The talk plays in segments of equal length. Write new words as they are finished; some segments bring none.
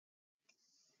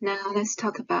Now let's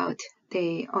talk about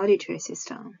the auditory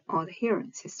system or the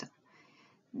hearing system.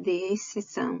 These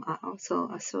systems are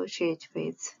also associated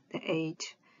with the 8th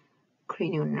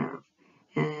cranial nerve,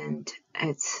 and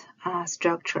its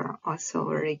structure also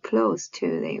very close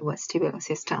to the vestibular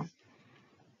system.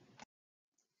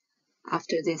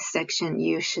 After this section,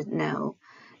 you should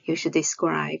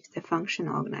describe the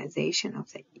functional organization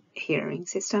of the hearing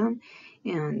system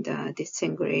and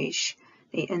distinguish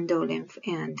the endolymph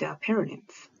and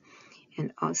perilymph.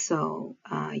 And also,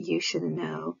 you should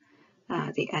know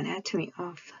the anatomy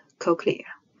of cochlea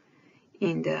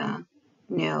and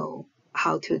know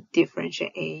how to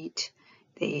differentiate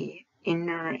the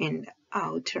inner and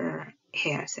outer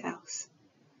hair cells.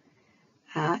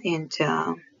 And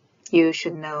you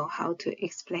should know how to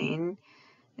explain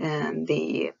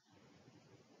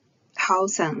how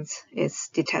sounds is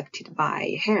detected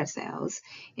by hair cells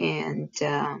and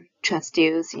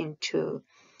transduced into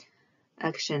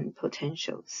action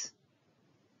potentials,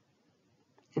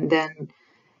 and then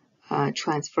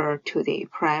transfer to the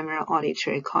primary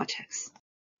auditory cortex.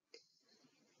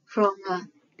 From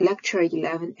lecture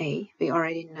 11a, we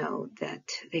already know that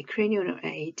the cranial nerve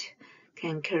 8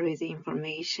 can carry the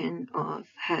information of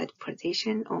head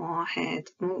position or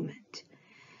head movement.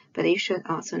 But you should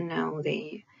also know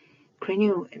the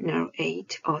cranial nerve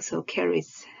 8 also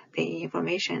carries the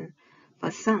information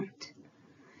for sound.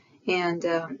 And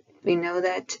we know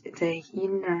that the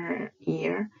inner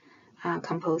ear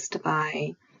composed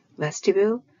by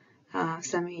vestibule,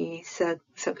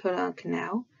 semicircular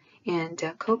canal, and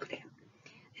cochlea.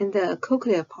 And the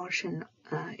cochlear portion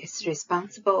is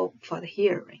responsible for the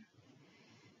hearing.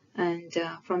 And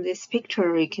from this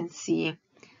picture, we can see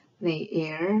the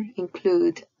ear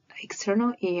include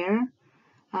external ear,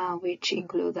 which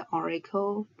include the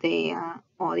auricle, the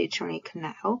auditory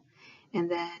canal,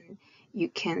 and then you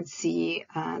can see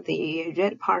the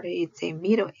red part is the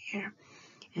middle ear.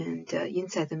 And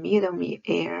inside the middle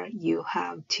ear, you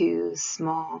have two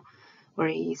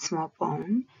very small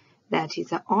bone, that is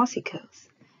the ossicles.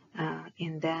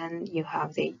 And then you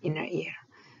have the inner ear.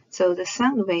 So the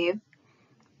sound wave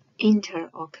enter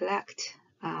or collect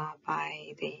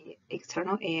by the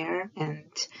external ear and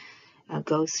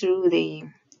go through the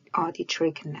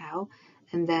auditory canal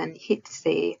and then hits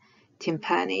the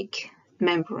tympanic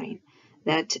membrane.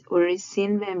 That very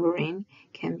thin membrane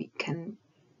can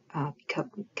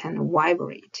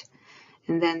vibrate,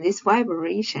 and then this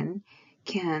vibration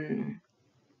can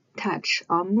touch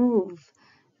or move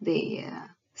the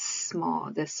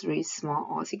three small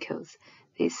ossicles.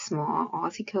 These small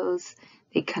ossicles,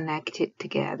 they connected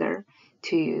together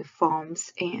to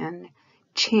forms a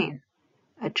chain,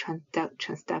 a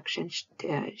transduction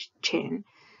chain,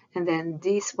 and then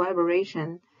this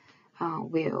vibration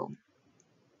will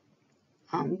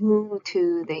move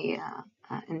to the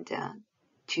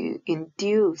to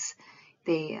induce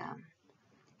the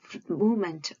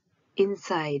movement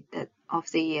inside of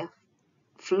the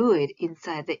fluid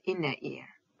inside the inner ear.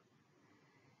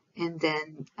 And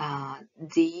then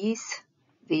these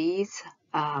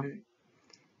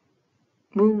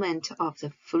movement of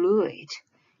the fluid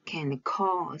can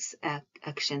cause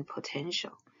action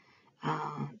potential.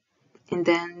 And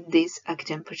then this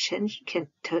action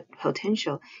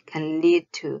potential can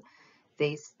lead to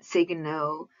this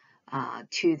signal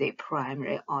to the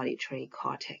primary auditory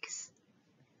cortex.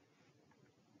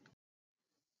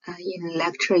 In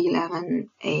lecture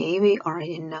 11a, we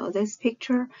already know this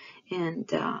picture,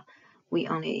 and we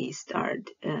only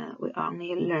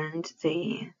learned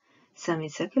the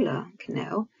semicircular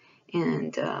canal.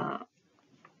 And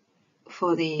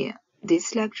for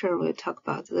this lecture, we'll talk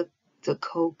about the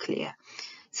cochlea.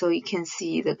 So you can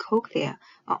see the cochlea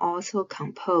are also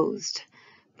composed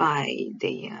by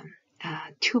the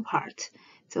two parts.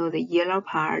 So the yellow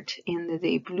part and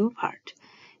the blue part.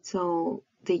 So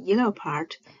the yellow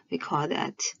part, we call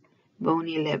that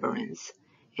bony labyrinth,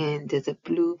 and the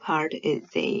blue part is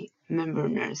the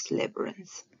membranous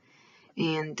labyrinth.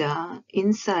 And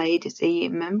inside the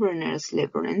membranous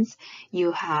labyrinth,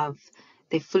 you have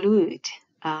the fluid.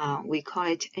 We call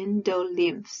it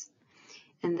endolymphs.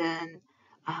 And then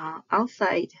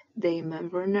outside the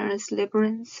membranous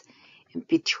labyrinth,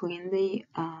 between the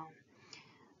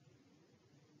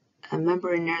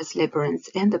membranous labyrinth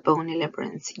and the bony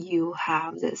labyrinth, you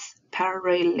have this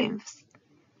perilymph.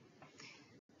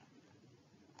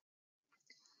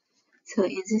 So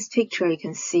in this picture, you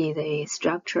can see the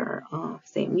structure of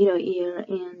the middle ear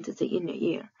and the inner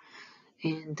ear.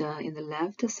 And in the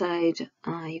left side,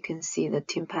 you can see the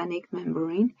tympanic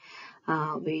membrane,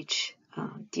 which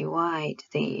divide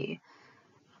the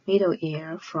middle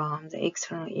ear from the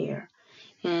external ear.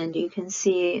 And you can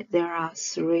see there are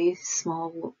 3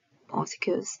 small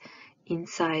ossicles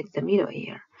inside the middle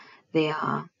ear. They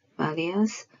are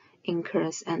malleus,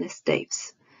 incus, and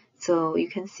stapes. So you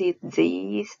can see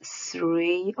these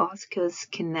 3 ossicles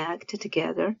connect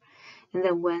together, and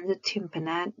then when the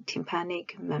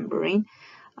tympanic membrane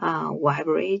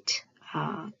vibrate,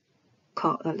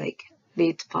 like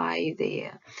lit by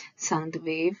the sound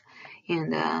wave,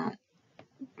 and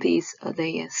the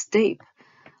stape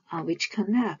which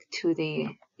connect to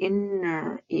the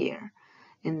inner ear,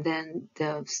 and then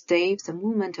the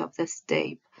movement of the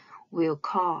stape will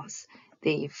cause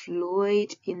the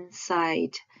fluid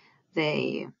inside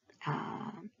the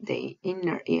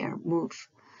inner ear move.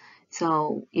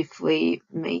 So if we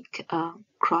make a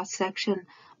cross section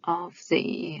of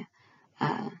the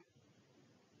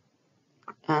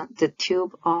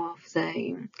tube of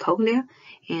the cochlea,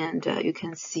 and you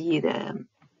can see the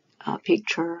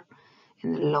picture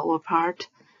in the lower part,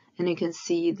 and you can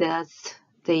see that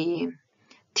the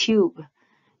tube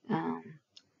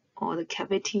or the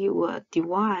cavity will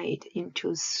divide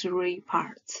into 3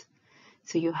 parts.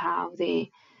 So you have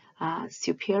the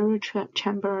superior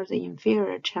chamber, the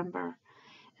inferior chamber,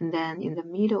 and then in the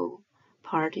middle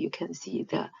part you can see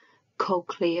the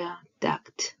cochlear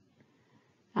duct,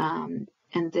 and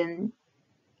then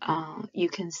you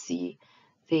can see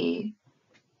the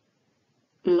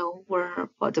lower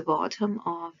or the bottom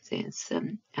of this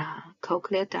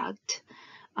cochlear duct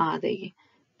are the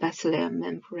basilar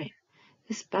membrane.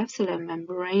 This basilar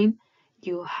membrane,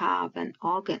 you have an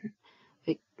organ.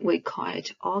 We call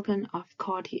it organ of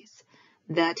Cortis.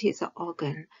 That is an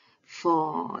organ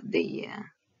for the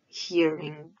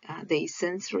hearing, the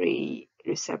sensory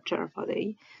receptor for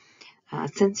the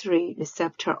sensory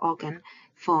receptor organ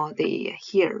for the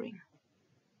hearing.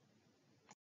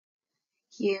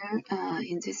 Here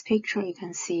in this picture, you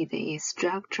can see the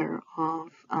structure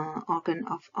of organ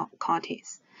of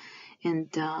Cortis, and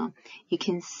you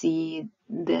can see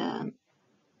the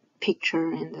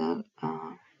picture in the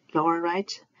lower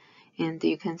right, and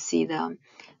you can see the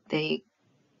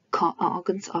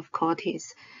organs of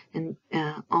Cortis and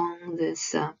on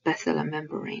this basilar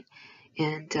membrane,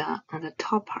 and on the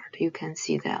top part you can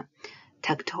see the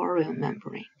tectorial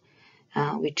membrane,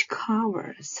 which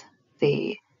covers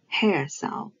the hair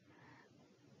cell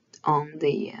on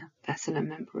the basilar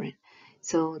membrane.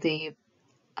 So the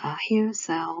hair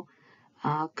cell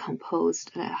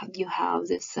composed, you have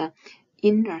this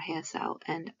inner hair cell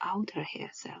and outer hair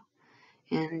cell,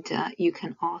 and you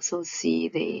can also see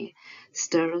the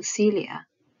stereocilia,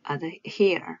 the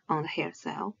hair on the hair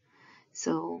cell.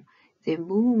 So the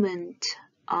movement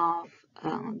of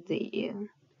the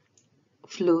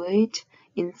fluid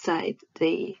inside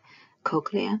the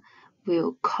cochlea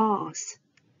will cause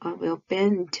or will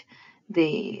bend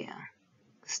the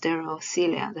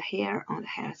stereocilia, the hair on the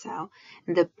hair cell,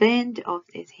 and the bend of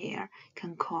this hair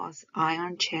can cause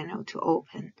ion channel to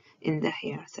open in the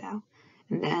hair cell,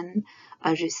 and then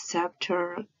a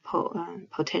receptor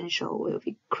potential will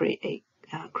be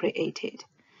created.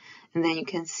 And then you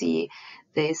can see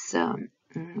these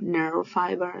nerve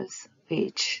fibers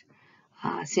which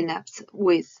synapse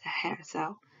with the hair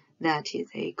cell. That is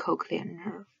a cochlear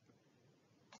nerve.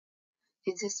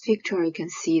 In this picture, you can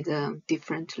see the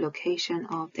different location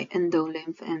of the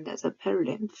endolymph and the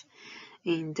perilymph,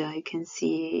 and you can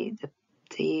see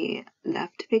the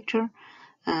left picture,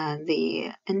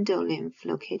 the endolymph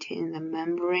located in the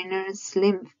membranous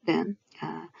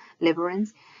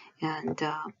labyrinth, and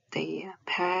the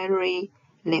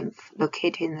perilymph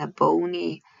located in the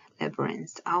bony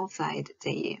labyrinth outside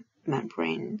the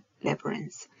membrane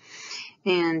labyrinth,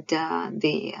 and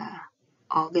the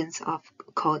organs of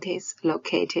Cortis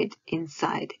located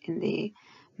inside in the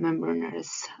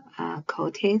membranous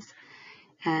Cortis,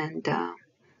 and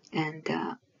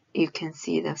you can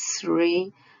see the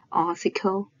 3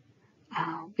 ossicles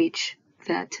which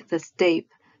that the stape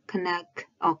connect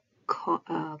or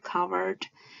covered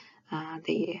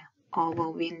the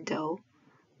oval window,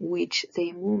 which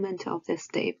the movement of the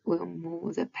stape will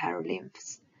move the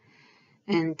perilymphs,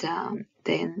 and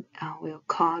then will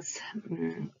cause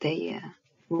the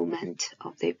movement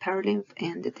of the perilymph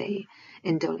and the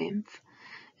endolymph,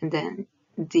 and then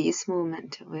this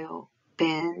movement will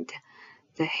bend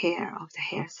the hair of the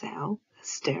hair cell, the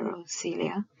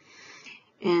stereocilia,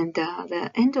 and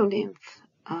the endolymph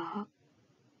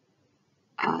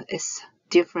is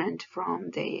different from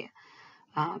the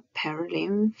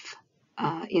perilymph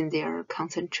in their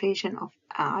concentration of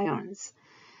ions.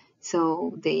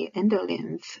 So the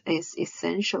endolymph is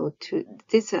essential to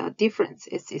this difference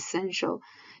is essential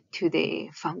to the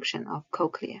function of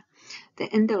cochlea. The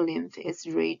endolymph is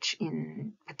rich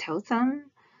in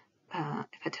potassium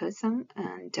potassium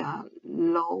and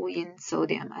low in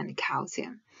sodium and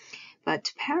calcium.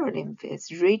 But paralymph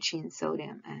is rich in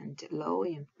sodium and low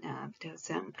in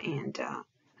potassium and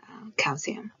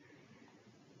calcium.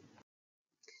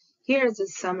 Here's a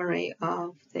summary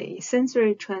of the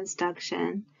sensory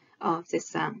transduction of the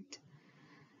sound.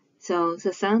 So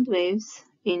the sound waves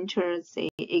enter the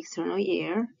external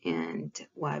ear and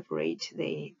vibrate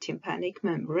the tympanic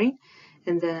membrane,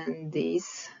 and then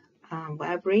this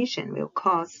vibration will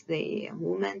cause the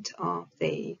movement of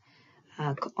the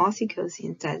ossicles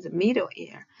inside the middle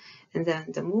ear, and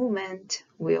then the movement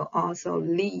will also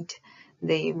lead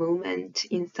the movement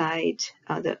inside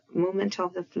the movement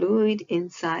of the fluid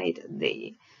inside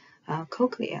the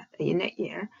cochlea, the inner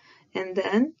ear, and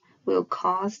then will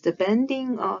cause the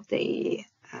bending of the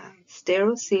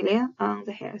stereocilia on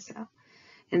the hair cell,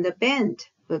 and the bend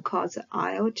will cause the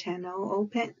ion channel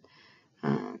open,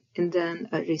 and then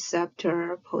a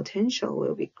receptor potential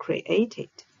will be created,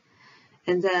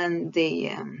 and then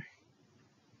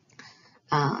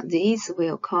these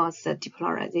will cause the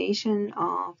depolarization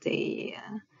of the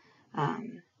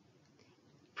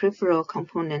peripheral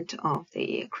component of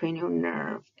the cranial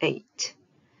nerve 8.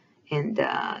 And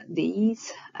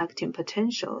these acting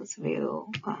potentials will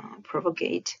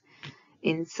propagate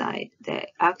inside the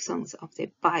axons of the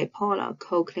bipolar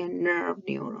cochlear nerve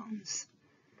neurons.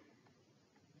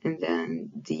 And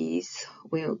then these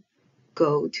will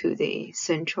go to the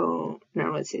central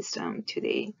nervous system, to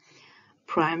the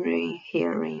primary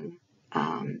hearing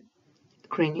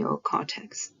cranial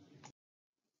cortex.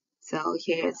 So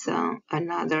here's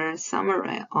another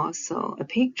summary, also a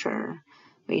picture,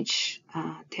 which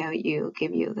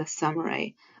give you the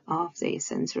summary of the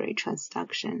sensory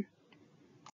transduction.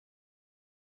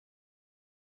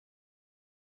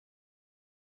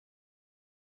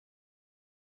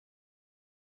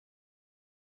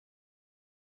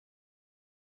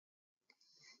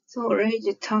 So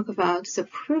already talk about the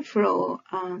peripheral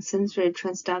sensory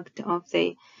transduct of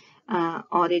the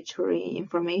auditory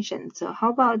information. So how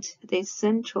about the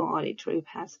central auditory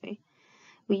pathway?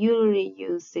 We usually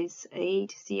use this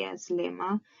 8CS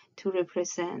lemma to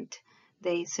represent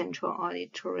the central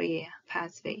auditory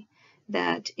pathway.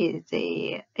 That is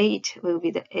the 8 will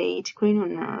be the 8 cranial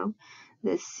nerve,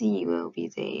 the C will be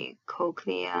the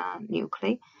cochlear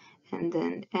nuclei, and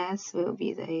then S will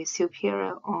be the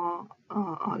superior or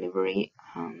olivary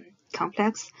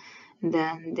complex, and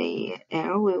then the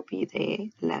L will be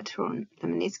the lateral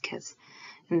lemniscus,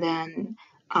 and then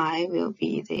I will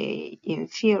be the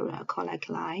inferior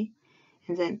colliculi,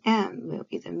 and then M will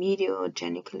be the medial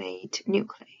geniculate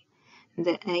nuclei, and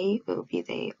then A will be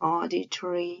the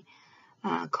auditory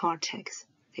cortex,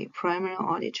 the primary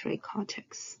auditory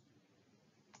cortex.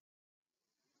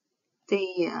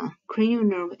 The cranial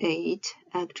nerve 8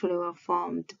 actually were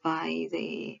formed by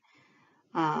the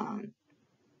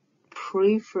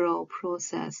peripheral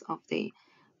process of the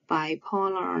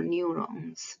bipolar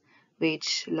neurons,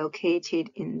 which located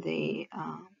in the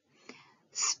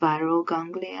spiral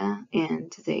ganglia,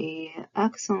 and the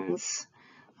axons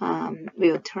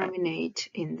will terminate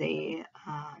in the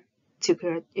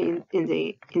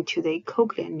into the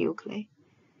cochlear nuclei,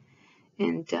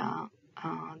 and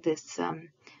this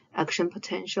action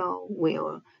potential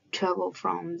will travel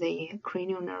from the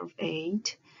cranial nerve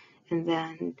 8 and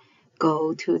then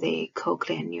go to the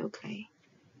cochlear nuclei.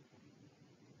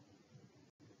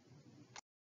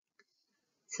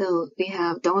 So we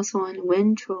have dorsal and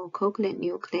ventral cochlear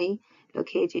nuclei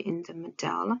located in the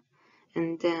medulla,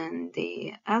 and then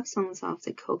the axons of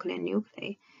the cochlear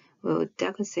nuclei will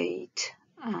decussate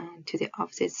to the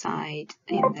opposite side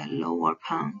in the lower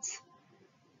pons.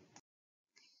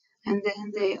 And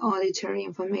then the auditory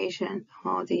information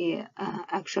or the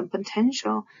action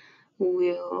potential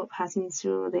will passing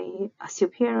through the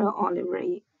superior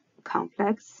olivary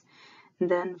complex,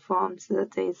 then forms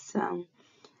this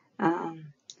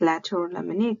lateral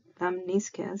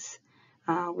lemniscus,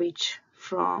 which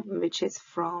is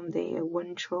from the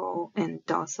ventral and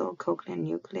dorsal cochlear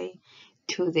nuclei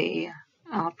to the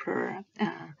upper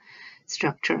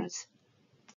structures.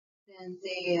 Then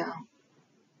the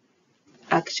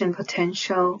action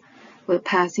potential will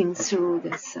passing through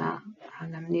this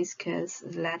lemniscus,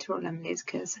 lateral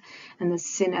lemniscus, and the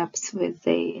synapse with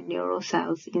the neural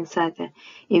cells inside the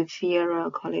inferior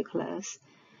colliculus,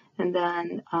 and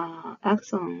then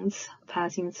axons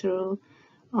passing through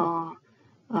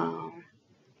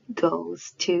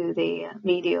goes to the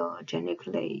medial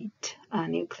geniculate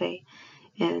nuclei,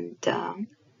 and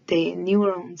the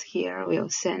neurons here will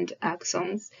send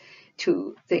axons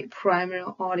to the primary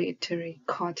auditory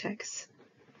cortex,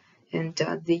 and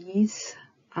these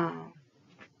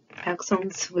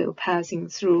axons will passing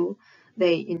through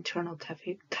the internal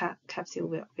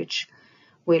capsule, which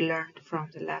we learned from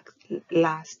the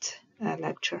last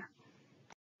lecture.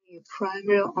 The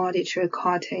primary auditory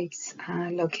cortex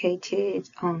located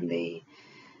on the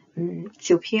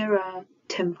superior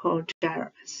temporal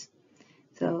gyrus.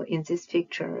 So in this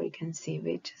picture, you can see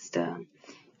we just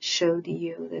showed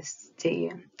you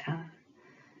the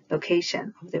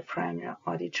location of the primary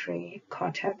auditory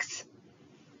cortex.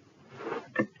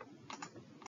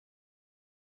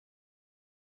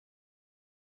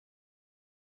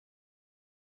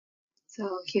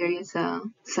 So here is a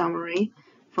summary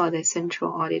for the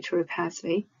central auditory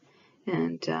pathway,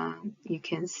 and you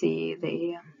can see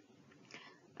the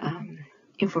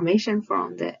information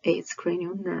from the 8th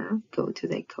cranial nerve go to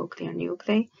the cochlear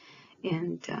nuclei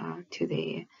and to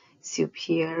the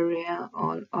superior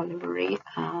olivary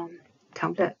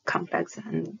complex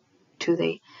and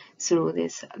through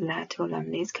this lateral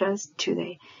lemniscus to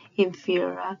the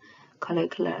inferior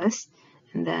colliculus,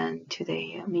 and then to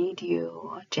the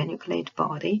medial geniculate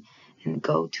body, and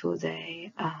go to the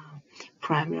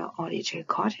primary auditory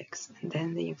cortex. And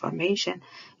then the information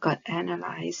got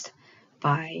analyzed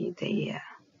by the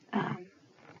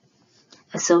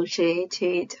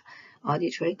associated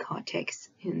auditory cortex,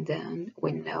 and then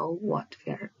we know what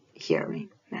we're hearing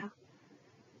now.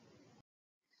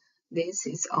 This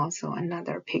is also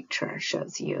another picture,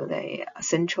 shows you the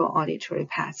central auditory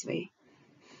pathway,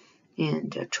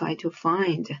 and try to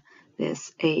find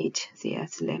this 8th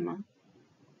lemma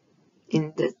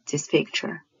in this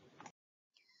picture.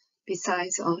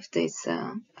 Besides of this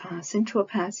central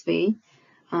pathway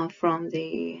from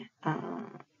the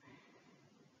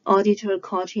auditory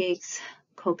cortex,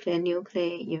 cochlear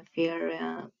nuclei,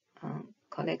 inferior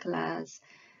colliculus,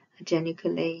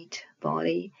 geniculate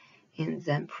body, and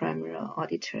then primary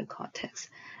auditory cortex.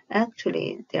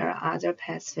 Actually, there are other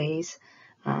pathways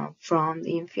from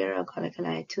the inferior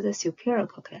colliculi to the superior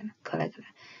colliculi,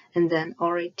 and then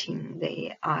orienting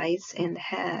the eyes and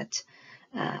head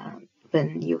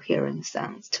when you're hearing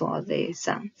sounds toward the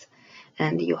sounds.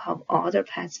 And you have other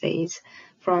pathways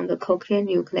from the cochlear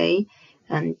nuclei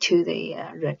and to the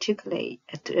reticulate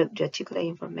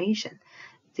information.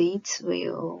 These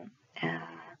will,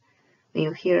 when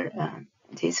you hear,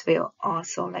 this will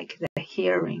also, like the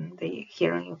hearing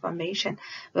information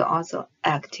will also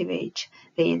activate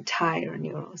the entire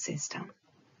neural system.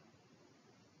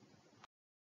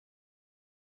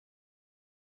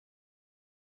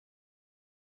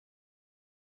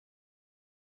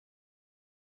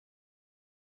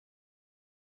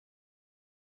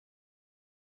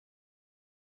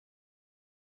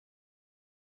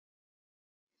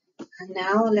 And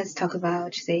now let's talk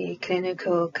about the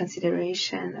clinical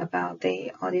consideration about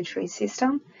the auditory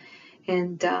system.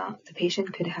 And the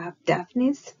patient could have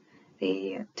deafness.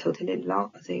 They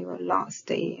lost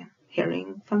the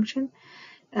hearing function.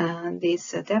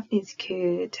 This deafness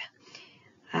could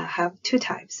have two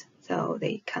types. So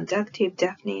the conductive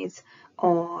deafness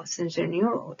or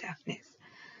sensorineural deafness.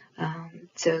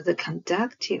 So the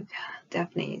conductive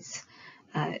deafness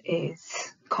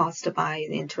is caused by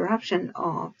the interruption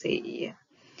of the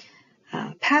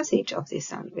passage of the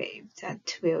sound wave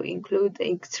that will include the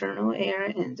external ear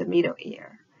and the middle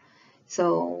ear.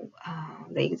 So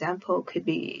the example could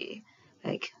be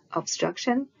like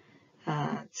obstruction.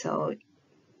 So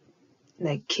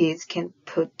like kids can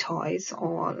put toys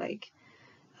or like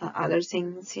other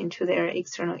things into their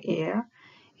external ear,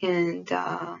 and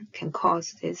can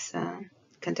cause this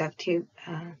conductive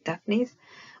deafness,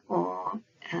 or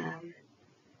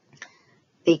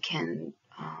they can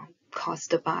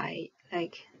caused by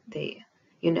like the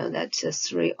that's the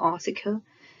 3 ossicle.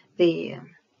 The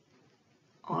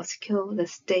ossicle, the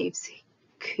staves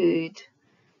could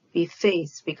be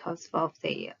phased because of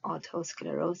the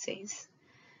otosclerosis,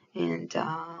 and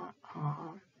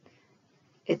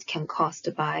it can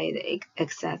caused by the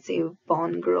excessive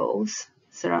bone growth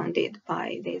surrounded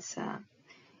by this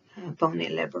bony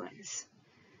labyrinth,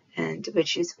 and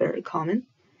which is very common,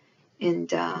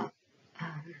 and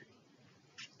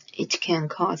it can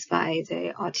cause by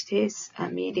the otitis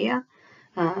media.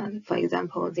 For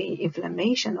example, the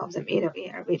inflammation of the middle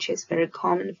ear, which is very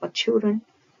common for children.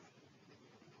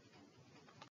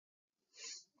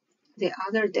 The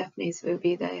other deafness will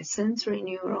be the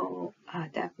sensorineural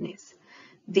deafness.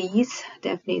 These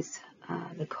deafness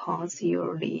the cause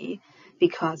usually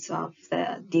because of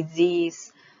the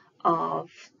disease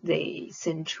of the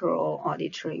central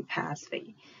auditory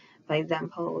pathway. For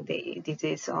example, the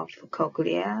disease of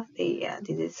cochlea, the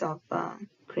disease of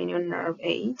cranial nerve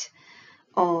 8,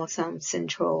 or some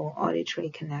central auditory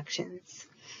connections.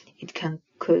 it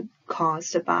could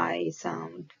caused by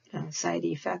some side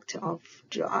effect of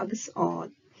drugs or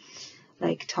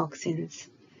like toxins,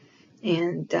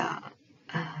 and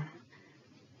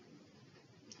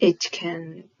it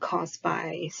can caused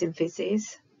by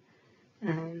symphysis,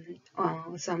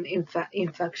 or some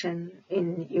infection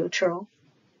in utero.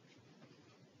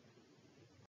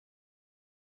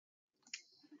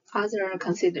 Other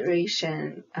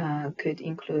consideration could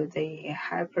include the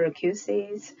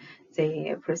hyperacusis,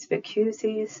 the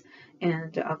presbycusis,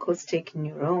 and acoustic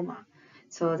neuroma.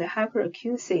 So the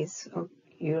hyperacusis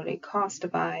usually caused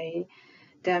by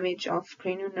damage of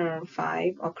cranial nerve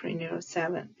 5 or cranial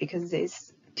 7, because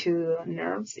these two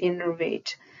nerves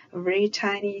innervate a very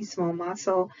tiny small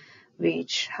muscle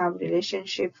which have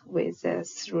relationship with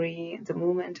the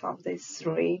movement of these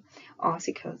three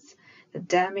ossicles. The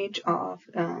damage of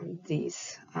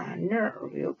this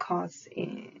nerve will cause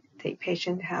the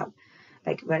patient have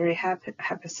like very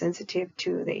hypersensitive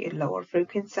to the lower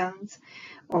frequency sounds,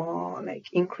 or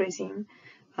like increasing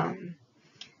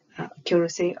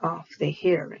accuracy of the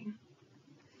hearing.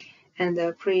 And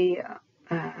the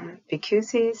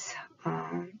presbycusis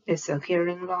is a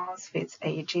hearing loss with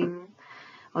aging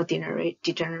or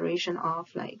degeneration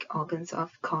of like organs of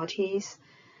cortex,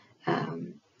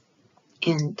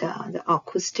 and the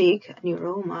acoustic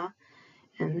neuroma,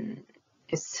 and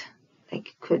it's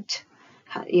like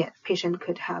patient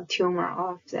could have tumor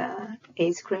of the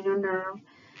eighth cranial nerve,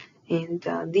 and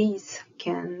these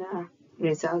can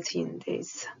result in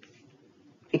this,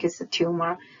 because the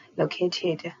tumor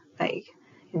located like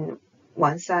in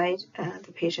one side,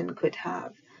 the patient could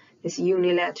have this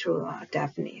unilateral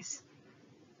deafness.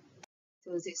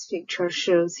 So this picture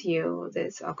shows you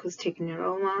this acoustic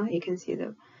neuroma. You can see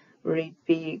the very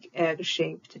big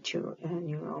egg-shaped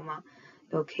neuroma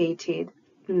located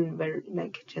very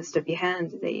like just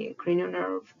behind the cranial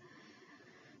nerve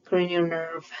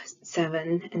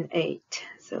 7 and 8.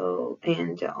 So,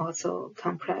 and also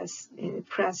press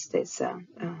this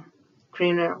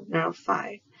cranial nerve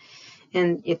 5,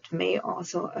 and it may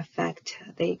also affect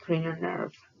the cranial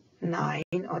nerve 9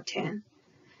 or 10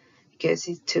 because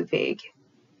it's too big.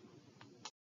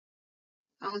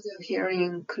 Other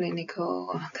hearing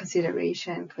clinical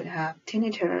consideration could have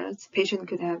tinnitus. Patient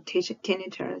could have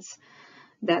tinnitus.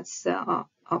 That's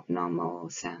abnormal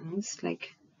sounds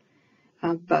like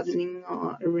buzzing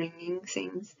or ringing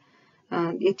things.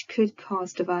 It could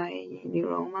caused by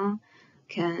neuroma,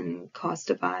 can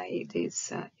caused by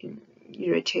this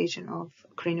irritation of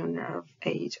cranial nerve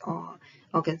 8 or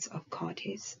organs of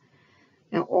cortex,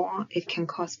 or it can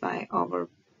caused by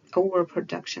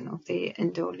overproduction of the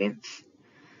endolymph.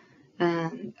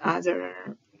 And other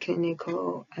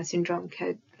clinical syndrome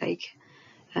could like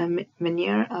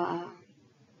Meniere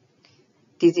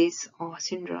disease or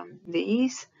syndrome.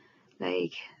 These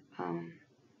like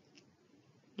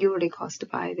usually caused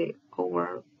by the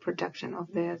overproduction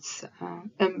of this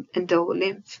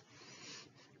endolymph,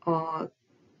 or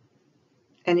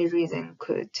any reason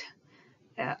could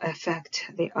affect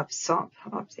the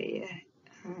absorption of the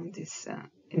this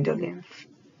endolymph.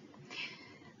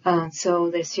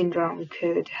 So the syndrome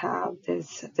could have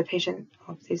this. The patient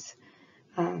of this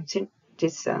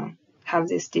have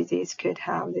this disease could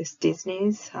have this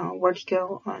dizziness,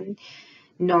 vertigo, and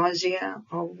nausea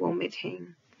or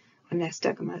vomiting, or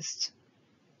nystagmus.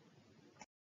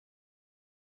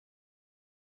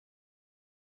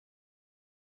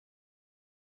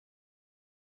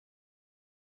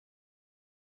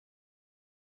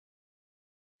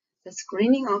 The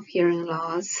screening of hearing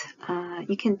loss,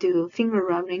 you can do finger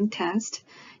rubbing test.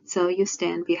 So you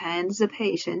stand behind the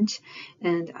patient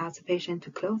and ask the patient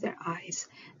to close their eyes,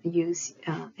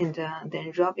 and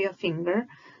then rub your finger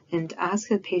and ask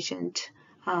the patient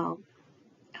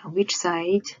which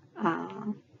side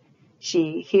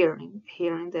she hearing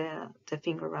the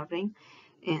finger rubbing,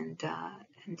 and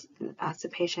ask the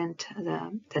patient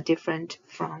the different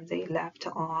from the left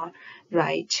or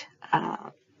right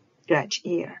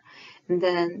ear. And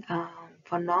then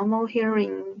for normal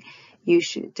hearing,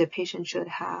 the patient should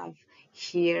have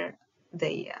hear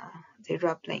the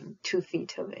rubbing 2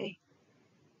 feet away.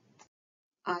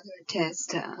 Other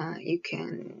tests you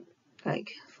can,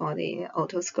 like for the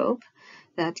otoscope,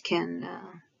 that can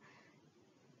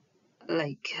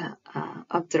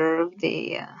observe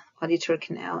the auditory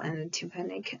canal and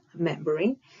tympanic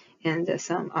membrane, and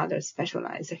some other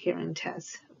specialized hearing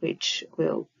tests which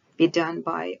will be done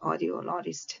by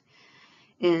audiologist.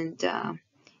 And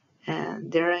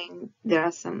there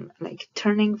are some like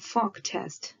turning fork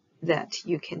test that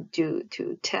you can do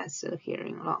to test the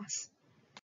hearing loss.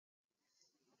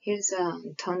 Here's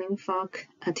a turning fork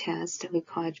test. We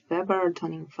call it Weber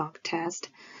turning fork test.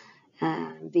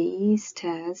 These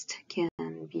tests can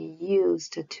be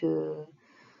used to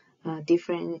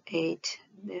differentiate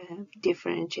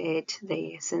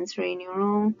the sensory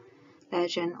neuron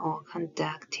lesion or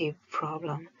conductive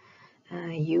problem.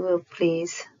 You will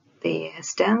place the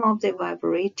stem of the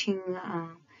vibrating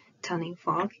tuning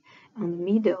fork in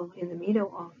the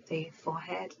middle of the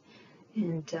forehead,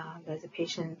 and let the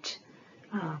patient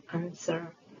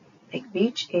answer like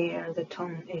which air the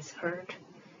tone is heard.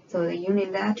 So the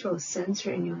unilateral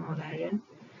sensory neural lesion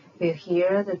will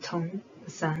hear the tone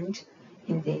sound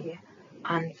in the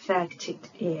unaffected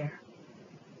air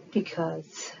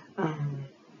because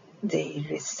the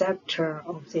receptor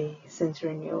of the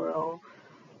sensory neural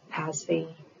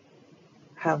pathway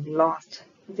have lost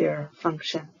their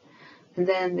function. And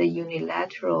then the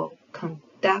unilateral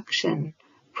conduction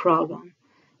problem,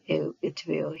 it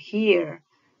will hear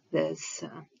this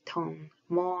tone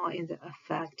more in the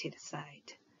affected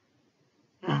side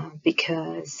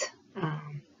because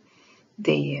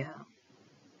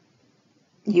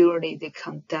usually the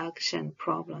conduction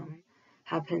problem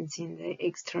happens in the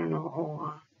external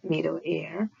or middle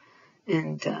ear,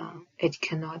 and it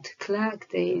cannot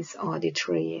collect this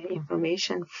auditory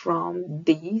information from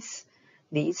these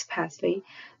pathway,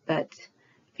 but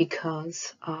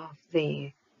because of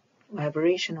the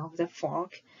vibration of the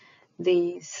fork,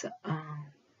 these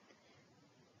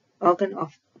organ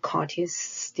of cortex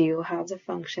still have the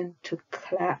function to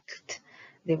collect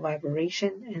the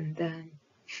vibration and then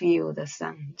feel the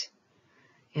sound.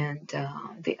 And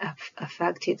the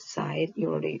affected side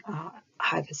usually are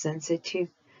hypersensitive,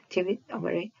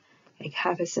 like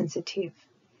hypersensitive